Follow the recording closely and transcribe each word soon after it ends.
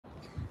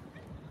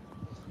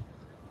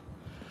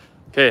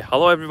Okay,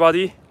 hello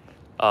everybody.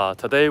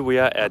 Today we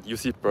are at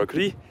UC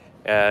Berkeley,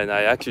 and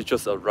I actually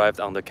just arrived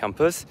on the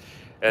campus.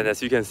 And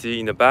as you can see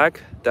in the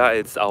back, that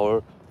is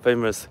our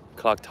famous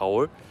clock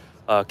tower,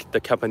 the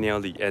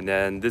Campanelli, and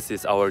then this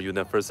is our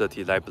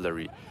university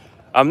library.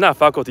 I'm not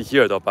faculty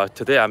here though, but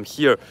today I'm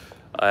here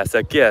as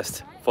a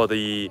guest for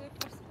the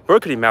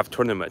Berkeley Math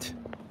Tournament,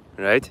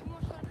 right?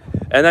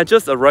 And I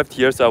just arrived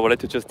here, so I would like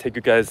to just take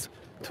you guys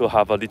to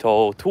have a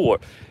little tour.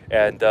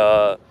 And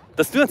the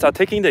students are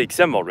taking the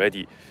exam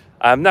already.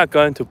 I'm not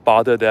going to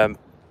bother them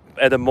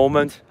at the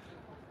moment.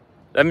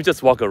 Let me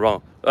just walk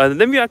around.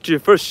 Let me actually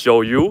first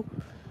show you.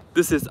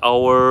 This is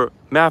our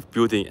math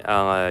building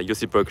at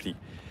UC Berkeley.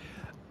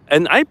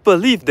 And I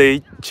believe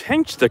they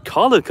changed the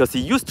color because it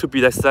used to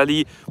be like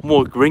slightly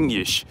more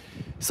greenish.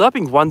 So I've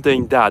been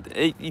wondering that.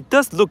 It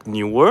does look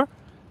newer.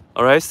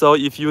 All right, so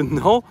if you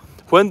know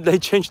when they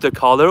changed the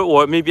color,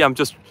 or maybe I'm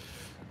just,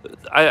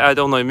 I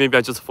don't know, maybe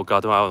I just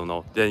forgot, I don't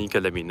know, then you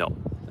can let me know.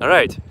 All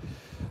right,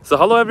 so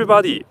hello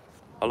everybody.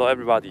 Hello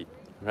everybody,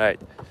 right?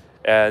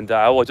 And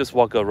I will just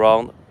walk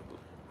around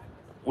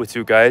with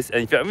you guys.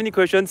 And if you have any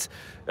questions,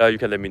 you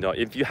can let me know.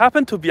 If you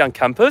happen to be on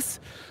campus,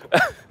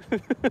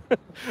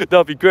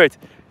 that'll be great.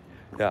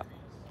 Yeah.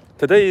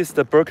 Today is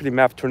the Berkeley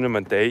Math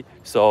Tournament day,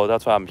 so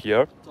that's why I'm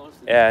here.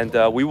 And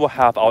we will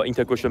have our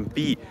integration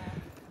B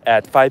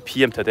at 5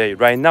 p.m. today.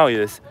 Right now it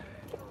is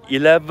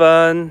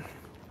 11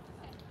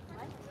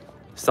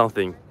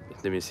 something.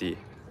 Let me see.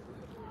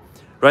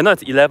 Right now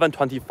it's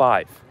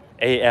 11:25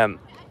 a.m.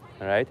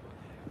 All right,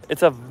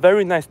 it's a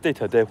very nice day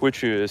today,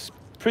 which is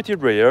pretty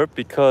rare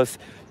because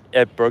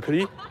at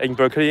Berkeley, in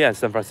Berkeley and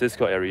San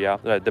Francisco area,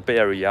 the Bay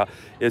Area,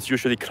 it's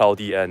usually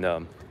cloudy and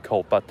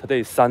cold. But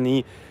today is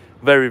sunny,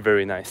 very,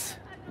 very nice.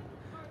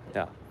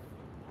 Yeah.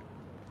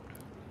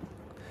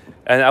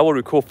 And I will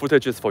record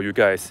footages for you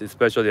guys,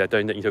 especially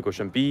during the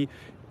integration B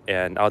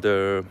and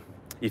other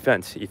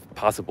events, if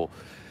possible.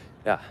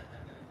 Yeah.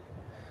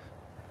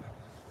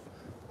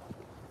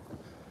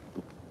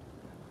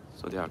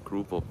 So there are a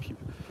group of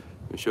people.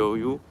 Let me show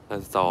you.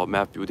 That's our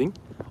math building.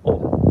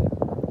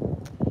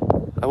 Oh,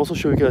 I also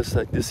show you guys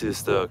that this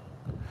is the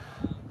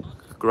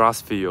grass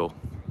field.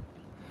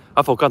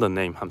 I forgot the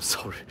name. I'm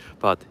sorry,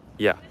 but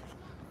yeah.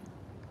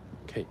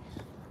 Okay.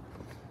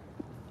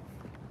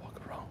 Walk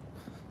around.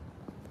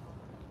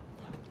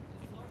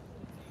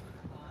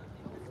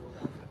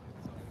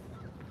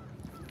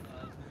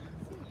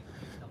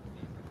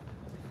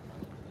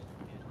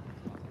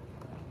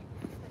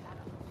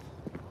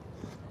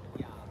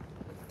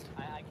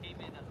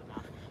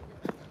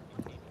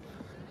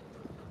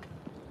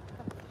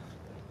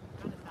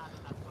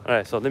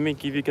 Alright, so let me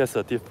give you guys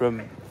a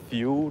different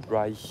view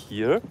right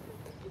here.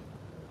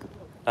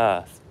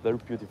 It's very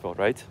beautiful,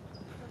 right?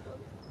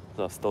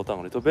 So slow down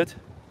a little bit.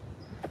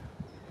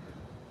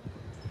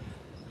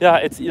 Yeah,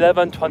 it's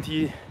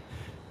 11:20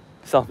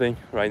 something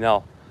right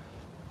now.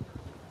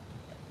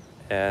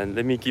 And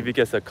let me give you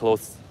guys a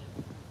close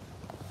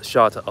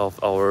shot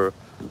of our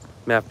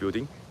math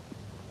building.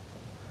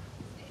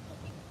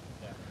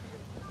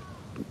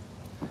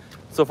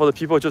 So for the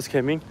people just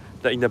came in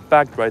the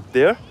back right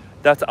there,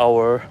 that's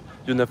our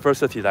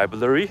university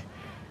library,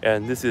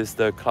 and this is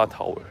the clock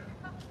tower.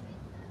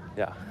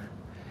 Yeah,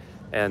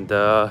 and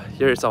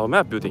here is our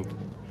math building.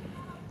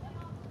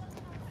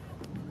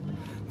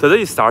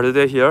 Today is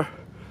Saturday here,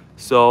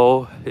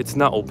 so it's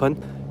not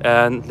open,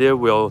 and there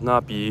will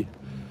not be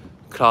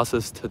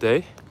classes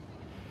today.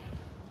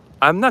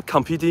 I'm not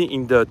competing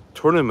in the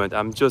tournament.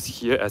 I'm just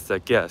here as a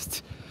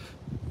guest,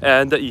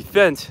 and the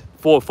event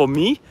for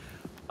me,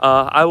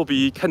 I will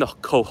be kind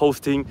of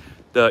co-hosting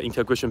the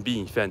integration B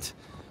event.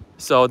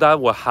 So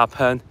that will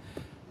happen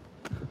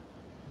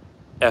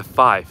at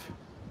 5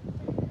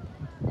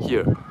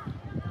 here.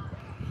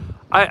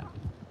 I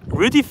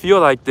really feel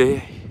like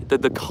the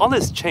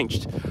colors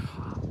changed.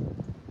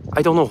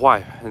 I don't know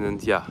why. And then,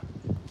 yeah.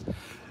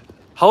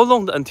 How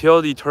long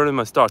until the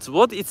tournament starts?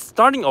 Well, it's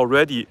starting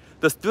already.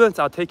 The students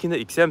are taking the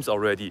exams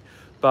already.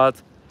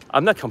 But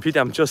I'm not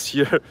competing. I'm just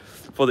here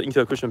for the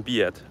integration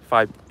B at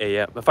 5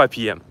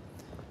 p.m.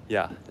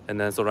 Yeah. And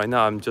then so right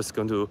now I'm just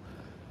going to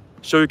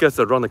show you guys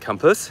around the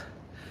campus.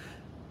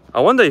 I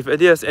wonder if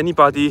there's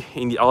anybody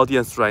in the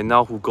audience right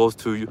now who goes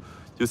to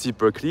UC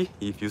Berkeley.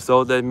 If you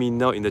so, let me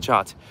know in the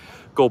chat.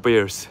 Go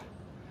Bears!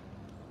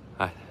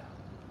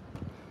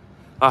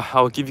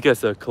 I'll give you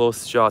guys a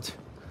close shot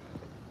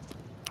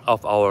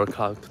of our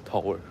clock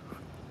tower.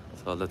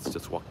 So let's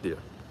just walk there.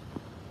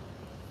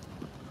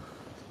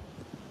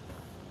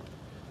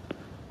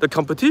 The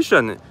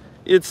competition,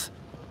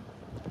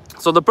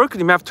 so the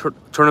Berkeley Math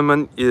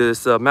Tournament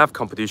is a math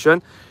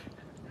competition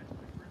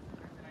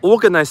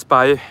organized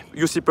by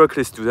UC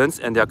Berkeley students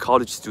and their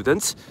college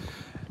students,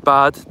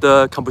 but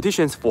the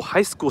competition is for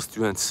high school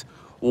students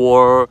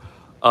or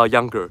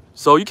younger.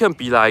 So you can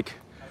be like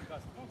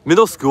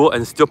middle school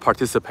and still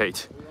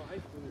participate.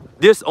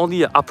 There's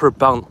only an upper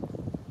bound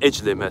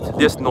age limit.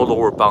 There's no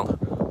lower bound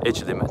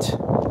age limit.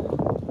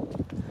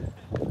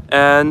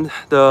 And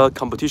the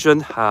competition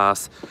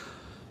has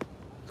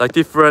like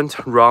different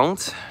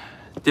rounds,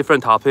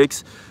 different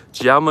topics.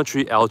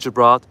 geometry,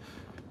 algebra,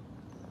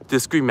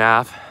 discrete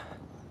math,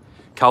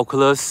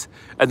 calculus,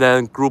 and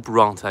then group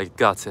round like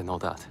guts and all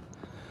that.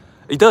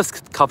 It does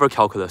cover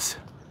calculus.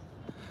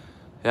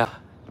 Yeah.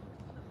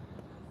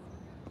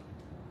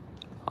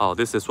 Oh,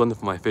 this is one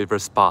of my favorite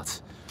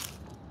spots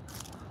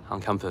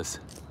on campus.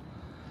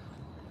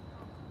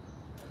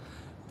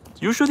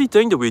 Usually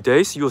during the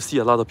weekdays, you'll see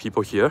a lot of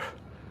people here.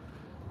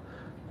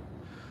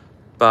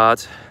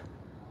 But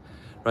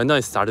right now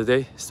it's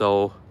Saturday,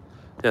 so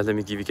yeah, let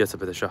me give you guys a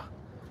better shot.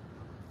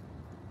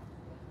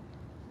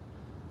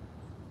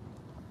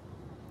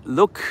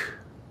 Look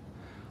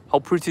how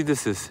pretty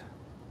this is.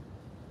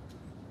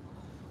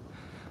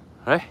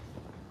 Right?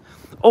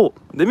 Oh,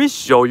 let me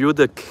show you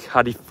the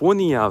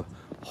California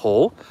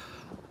hole.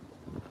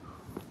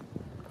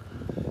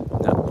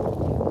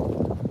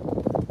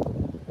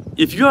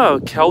 If you are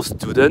a Cal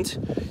student,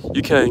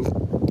 you can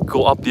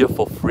go up there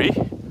for free.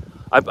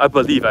 I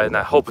believe, and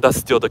I hope that's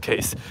still the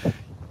case.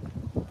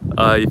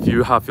 If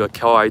you have your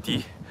Cal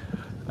ID,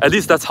 at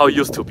least that's how it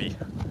used to be.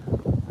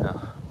 Yeah.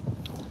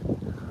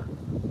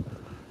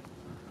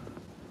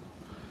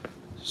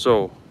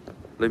 So,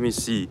 let me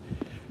see.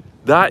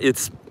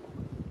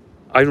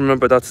 I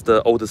remember that's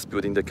the oldest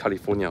building, the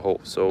California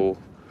hole. So,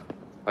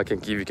 I can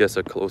give you guys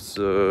a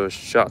closer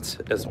shot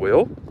as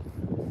well.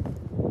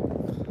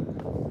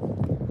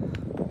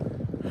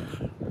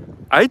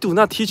 I do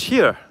not teach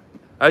here.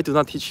 I do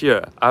not teach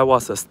here. I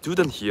was a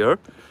student here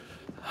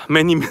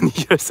many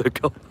years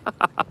ago.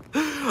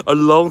 A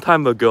long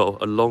time ago.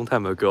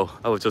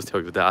 I will just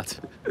tell you that.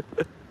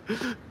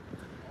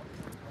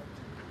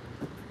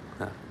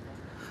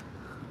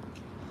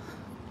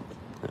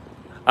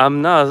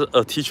 I'm not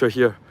a teacher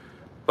here,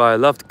 but I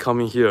loved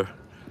coming here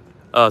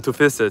to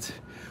visit.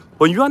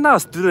 When you are not a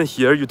student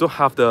here, you don't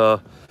have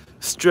the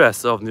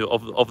stress of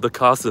the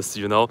classes,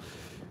 you know.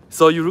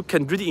 So you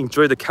can really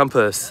enjoy the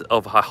campus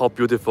of how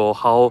beautiful,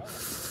 how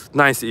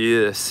nice it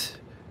is.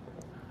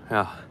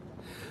 Yeah.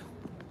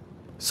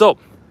 So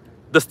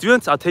the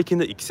students are taking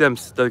the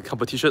exams, the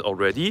competition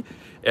already,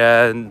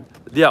 and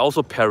they are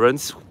also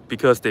parents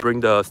because they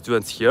bring the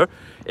students here,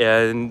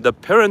 and the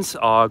parents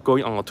are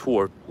going on a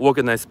tour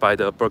organized by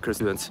the Berkeley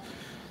students.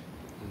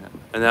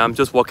 And I'm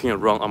just walking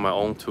around on my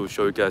own to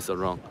show you guys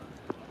around.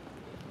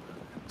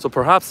 So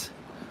perhaps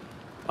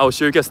I will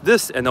show you guys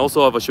this, and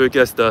also I will show you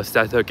guys the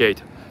Starter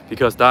Gate,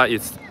 because that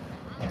is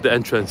the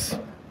entrance,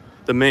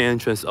 the main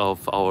entrance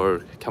of our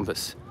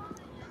campus.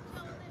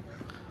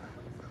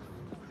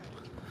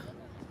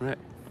 Right.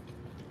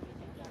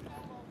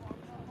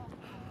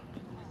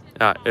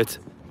 Yeah, it's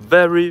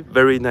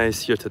very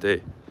nice here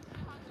today.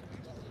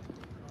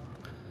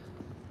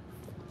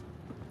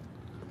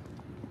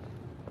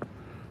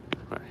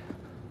 Right.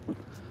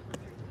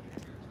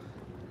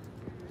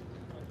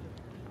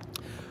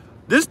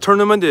 This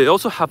tournament, they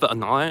also have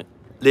an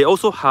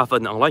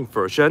online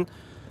version.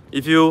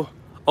 If you,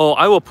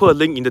 I will put a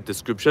link in the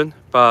description,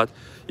 but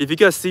if you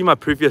guys see my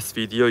previous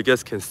video, you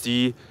guys can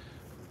see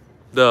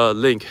the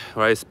link,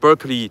 right? It's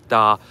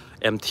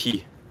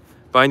berkeley.mt.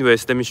 But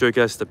anyways, let me show you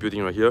guys the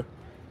building right here.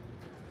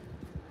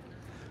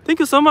 Thank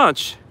you so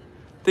much.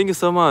 Thank you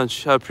so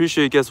much. I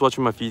appreciate you guys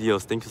watching my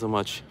videos. Thank you so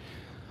much.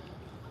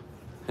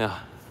 Yeah.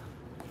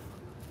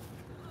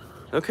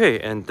 Okay,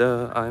 and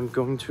I'm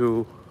going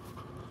to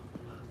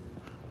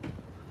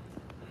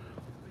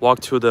walk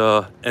to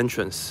the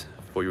entrance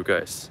for you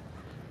guys.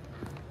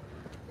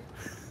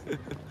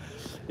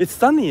 It's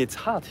sunny, it's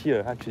hot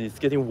here, actually, it's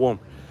getting warm.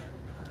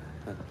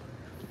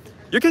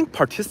 You can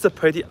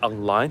participate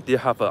online, they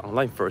have an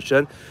online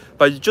version,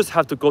 but you just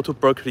have to go to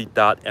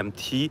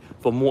berkeley.mt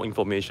for more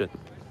information.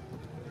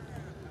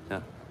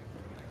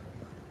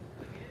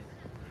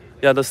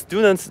 Yeah, the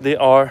students, they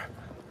are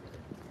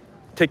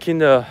taking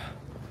the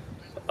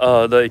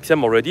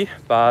exam already,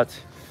 but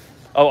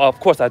of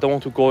course I don't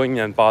want to go in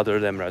and bother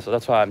them, right? So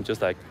that's why I'm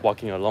just like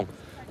walking along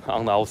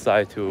on the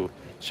outside to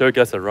show you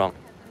guys around.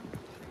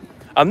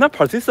 I'm not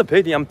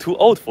participating, I'm too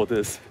old for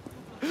this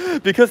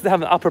because they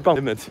have an upper bound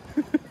limit.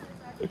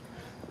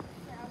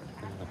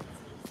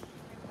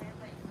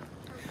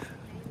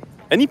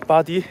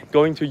 Anybody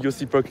going to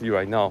UC Berkeley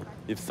right now?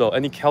 If so,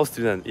 any Cal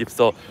student? If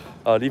so,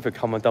 leave a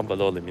comment down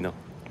below, let me know.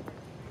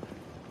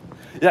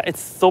 Yeah,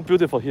 it's so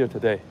beautiful here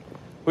today,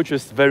 which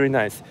is very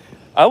nice.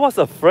 I was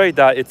afraid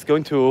that it's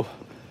going to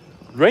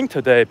rain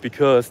today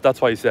because that's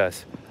what it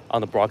says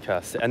on the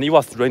broadcast. And it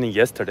was raining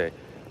yesterday.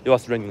 It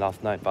was raining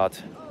last night,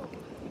 but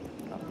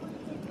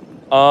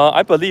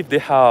I believe they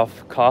have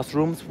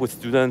classrooms with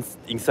students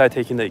inside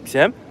taking the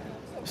exam.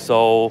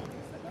 So,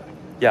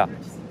 yeah.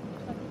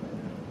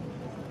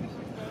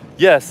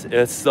 Yes,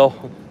 it's so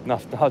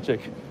nostalgic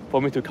for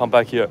me to come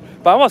back here.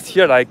 But I was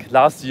here like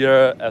last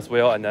year as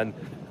well, and then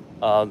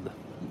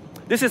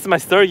this is my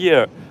third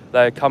year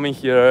like coming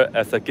here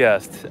as a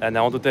guest, and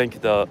I want to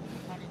thank the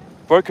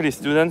Berkeley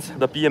students,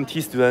 the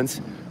BMT students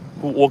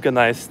who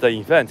organized the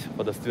event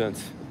for the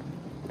students.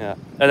 Yeah,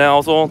 and I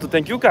also want to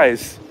thank you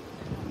guys,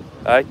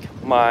 like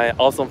my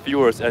awesome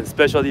viewers, and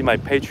especially my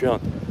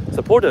Patreon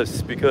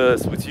supporters,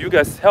 because with you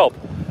guys' help,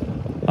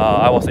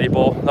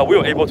 we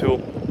were able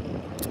to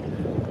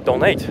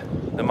donate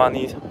the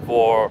money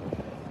for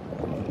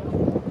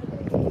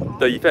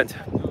the event,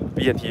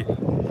 BNT.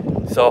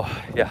 So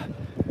yeah.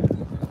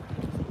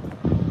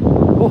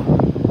 Ooh.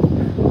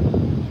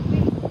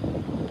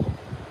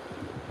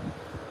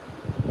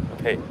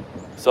 Okay,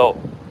 so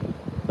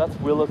that's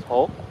Willard's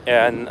Hall,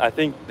 and I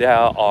think there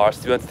are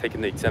students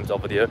taking the exams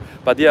over there,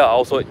 but there are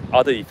also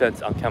other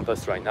events on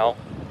campus right now.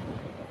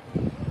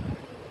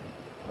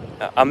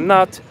 I'm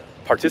not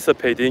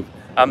participating,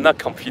 I'm not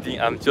competing,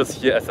 I'm just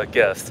here as a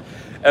guest.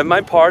 And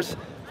my part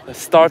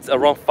starts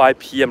around 5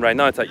 p.m. right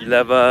now. It's at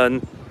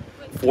 11:40,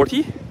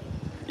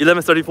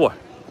 11:34.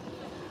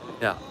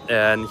 Yeah,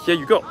 and here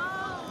you go.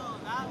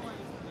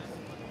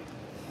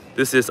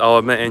 This is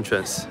our main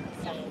entrance.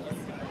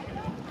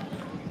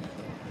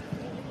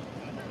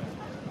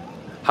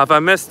 Have I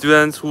met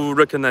students who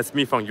recognize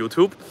me from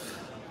YouTube?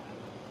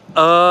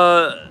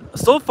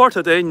 So far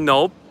today,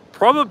 no.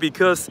 Probably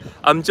because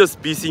I'm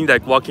just busy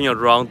like walking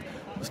around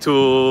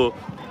to do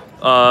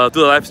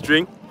the live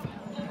stream.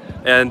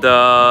 And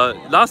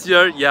last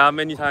year, yeah,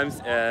 many times,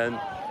 and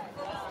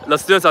the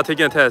students are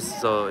taking a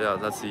test. So yeah,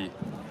 let's see.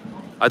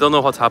 I don't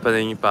know what's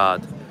happening,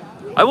 but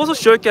I also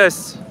show you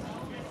guys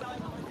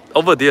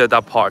over there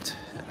that part.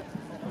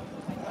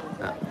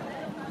 Yeah.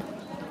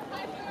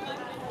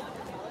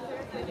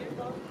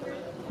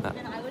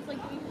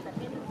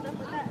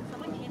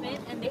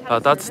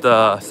 That's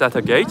the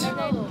SATA gate.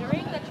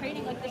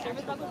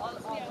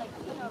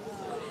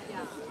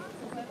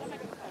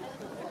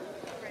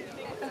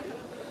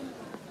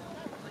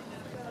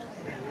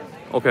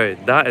 Okay,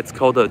 that is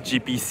called the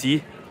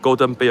GBC,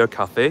 Golden Bear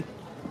Cafe.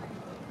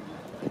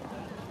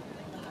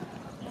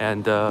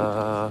 And This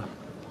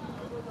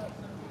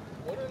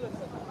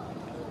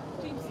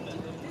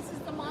is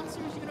the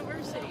Monsters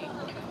University.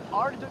 I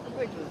already took the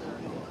pictures.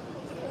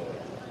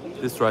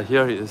 This right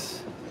here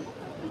is...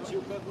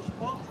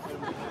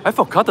 I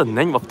forgot the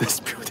name of this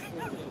building.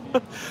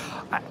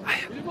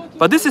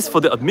 But this is for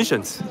the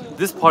admissions.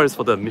 This part is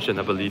for the admission,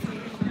 I believe.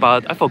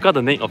 But I forgot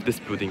the name of this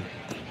building.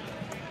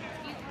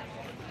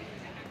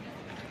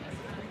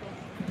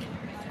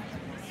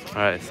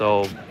 Alright,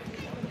 so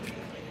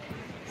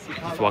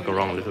let's walk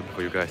around a little bit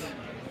for you guys.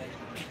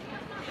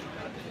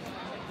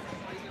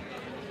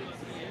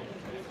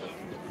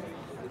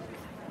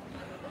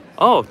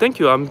 Oh, thank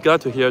you. I'm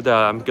glad to hear that.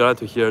 I'm glad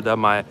to hear that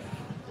my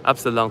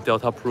Epsilon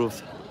Delta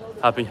proofs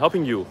have been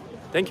helping you.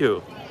 Thank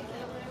you.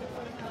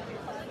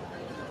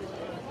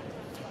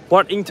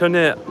 What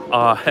internet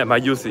am I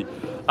using?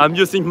 I'm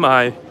using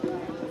my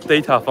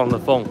data from the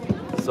phone.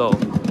 So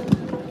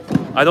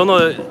I don't know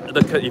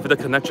if the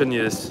connection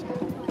is...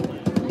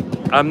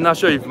 I'm not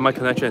sure if my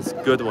connection is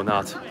good or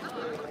not,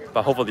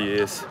 but hopefully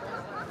it is.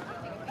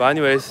 But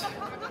anyways,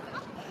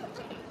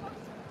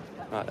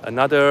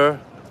 another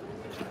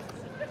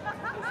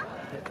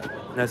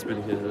nice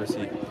building here. Let's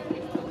see.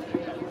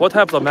 What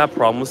types of math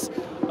problems?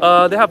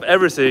 They have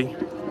everything,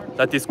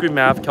 like discrete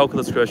math,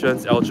 calculus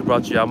questions,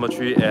 algebra,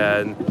 geometry,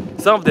 and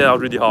some of them are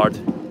really hard.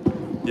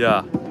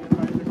 Yeah.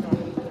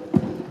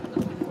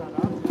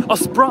 Oh,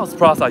 Sprouts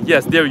Plaza.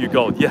 Yes, there you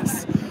go.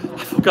 Yes,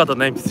 I forgot the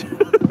names.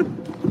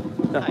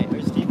 Hi, are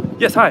you Steve?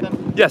 Yes, hi.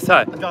 Yes,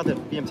 hi. I got the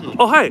BMT.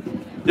 Oh, hi.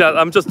 Yeah,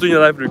 I'm just doing a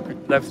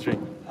live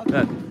stream.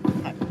 Okay. Yeah.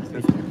 Hi,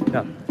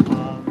 Yeah.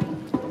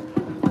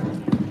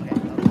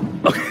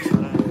 okay.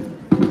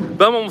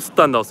 But I'm almost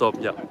done though, so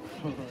yeah.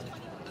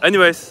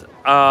 Anyways,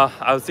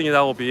 I was thinking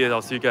that will be it.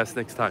 I'll see you guys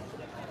next time.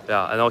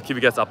 Yeah, and I'll keep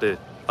you guys updated.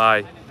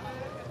 Bye.